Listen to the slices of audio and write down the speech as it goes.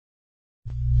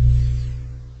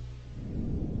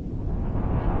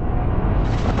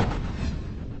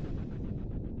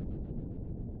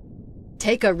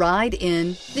Take a ride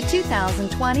in the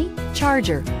 2020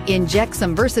 Charger. Inject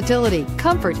some versatility,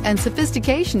 comfort, and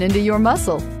sophistication into your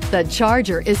muscle. The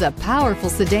Charger is a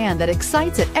powerful sedan that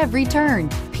excites at every turn.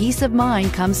 Peace of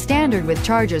mind comes standard with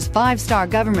Charger's 5-star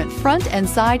government front and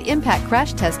side impact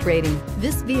crash test rating.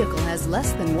 This vehicle has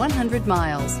less than 100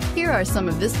 miles. Here are some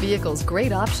of this vehicle's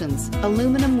great options: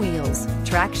 aluminum wheels,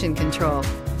 traction control,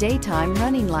 daytime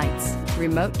running lights,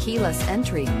 remote keyless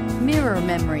entry, mirror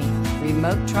memory,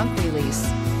 remote trunk release,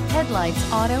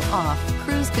 headlights auto off,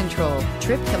 cruise control,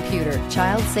 trip computer,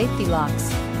 child safety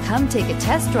locks. Come take a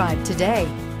test drive today.